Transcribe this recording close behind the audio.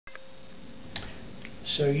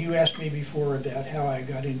So you asked me before about how I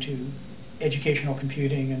got into educational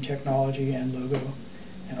computing and technology and logo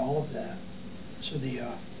and all of that. So the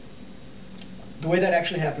way that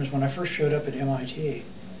actually happened is when I first showed up at MIT,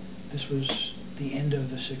 this was the end of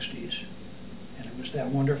the 60s. And it was that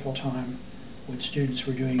wonderful time when students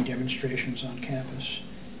were doing demonstrations on campus.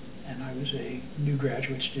 And I was a new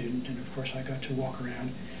graduate student, and of course I got to walk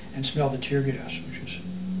around and smell the tear gas, which was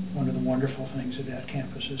one of the wonderful things about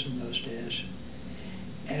campuses in those days.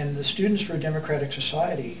 And the Students for a Democratic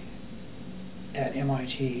Society at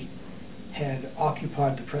MIT had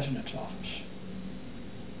occupied the president's office.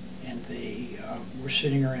 And they were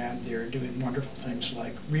sitting around there doing wonderful things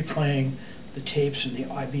like replaying the tapes in the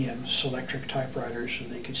IBM Selectric typewriters so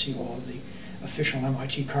they could see all of the official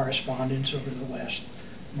MIT correspondence over the last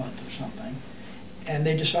month or something. And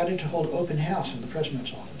they decided to hold open house in the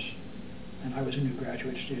president's office. And I was a new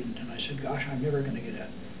graduate student, and I said, gosh, I'm never going to get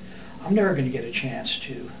a chance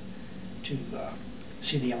to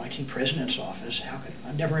see the MIT president's office.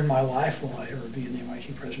 Never in my life will I ever be in the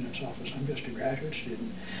MIT president's office. I'm just a graduate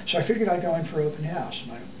student. So I figured I'd go in for open house,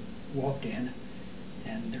 and I walked in,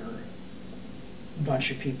 and there were a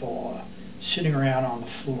bunch of people sitting around on the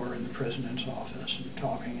floor in the president's office and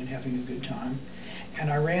talking and having a good time.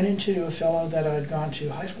 And I ran into a fellow that I'd gone to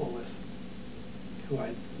high school with, who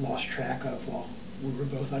I'd lost track of while we were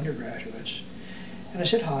both undergraduates. And I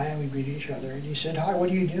said hi, and we greeted each other. And he said, hi, what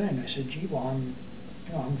are you doing? I said, gee, well, I'm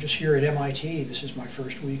just here at MIT. This is my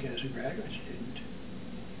first week as a graduate student.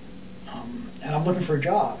 And I'm looking for a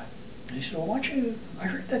job. And he said, well, I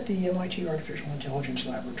heard that the MIT Artificial Intelligence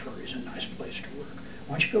Laboratory is a nice place to work.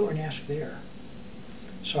 Why don't you go over and ask there?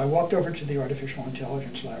 So I walked over to the Artificial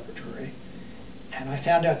Intelligence Laboratory, and I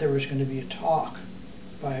found out there was going to be a talk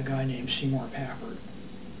by a guy named Seymour Papert.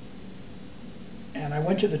 And I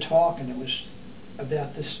went to the talk, and it was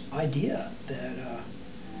about this idea that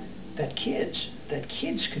kids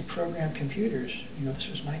could program computers. You know, this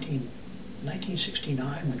was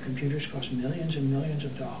 1969 when computers cost millions and millions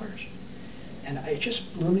of dollars. And it just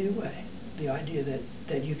blew me away, the idea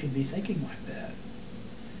that you could be thinking like that.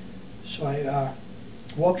 So I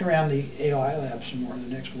walked around the AI lab some more the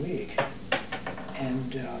next week,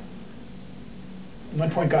 and at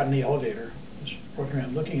one point got in the elevator, was walking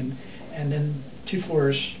around looking, and then 2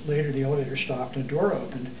 floors later the elevator stopped and a door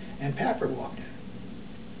opened, and Papert walked in.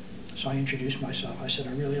 So I introduced myself. I said,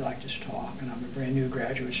 I really like this talk, and I'm a brand new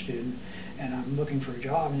graduate student, and I'm looking for a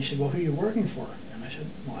job. And he said, well, who are you working for? And I said,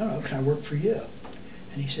 well, I don't know, can I work for you?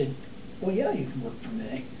 And he said, well, yeah, you can work for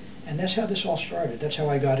me. And that's how this all started. That's how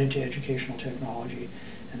I got into educational technology,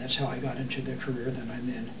 and that's how I got into the career that I'm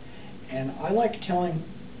in. And I like telling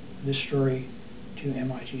this story to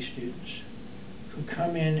MIT students who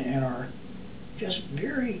come in and are just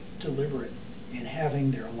very deliberate in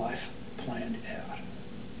having their life planned out.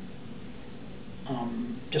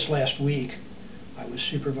 Just last week, I was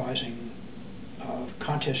supervising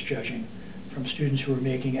contest judging from students who were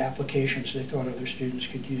making applications they thought other students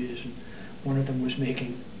could use, and one of them was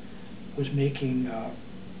making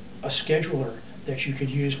a scheduler that you could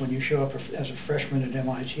use when you show up as a freshman at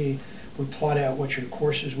MIT, would plot out what your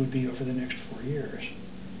courses would be over the next 4 years.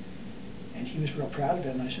 And he was real proud of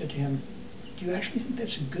it, and I said to him, do you actually think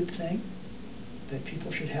that's a good thing, that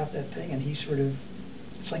people should have that thing? And he sort of,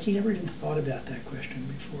 it's like he never even thought about that question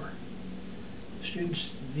before. Students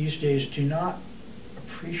these days do not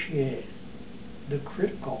appreciate the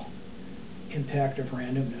critical impact of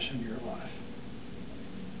randomness in your life.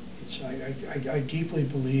 I deeply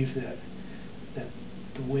believe that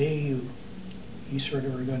the way you sort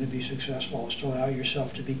of are going to be successful is to allow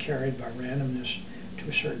yourself to be carried by randomness to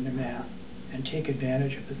a certain amount and take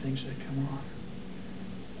advantage of the things that come on.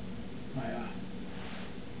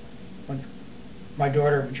 My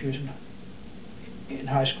daughter, when she was in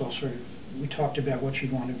high school, we talked about what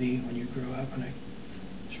you'd want to be when you grow up, and I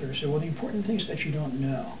sort of said, well, the important things that you don't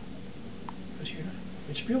know. Because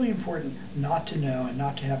it's really important not to know and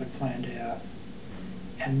not to have it planned out,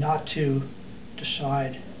 and not to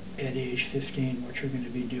decide at age 15 what you're going to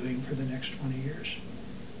be doing for the next 20 years.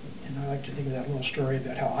 And I like to think of that little story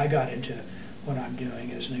about how I got into what I'm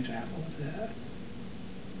doing as an example of that.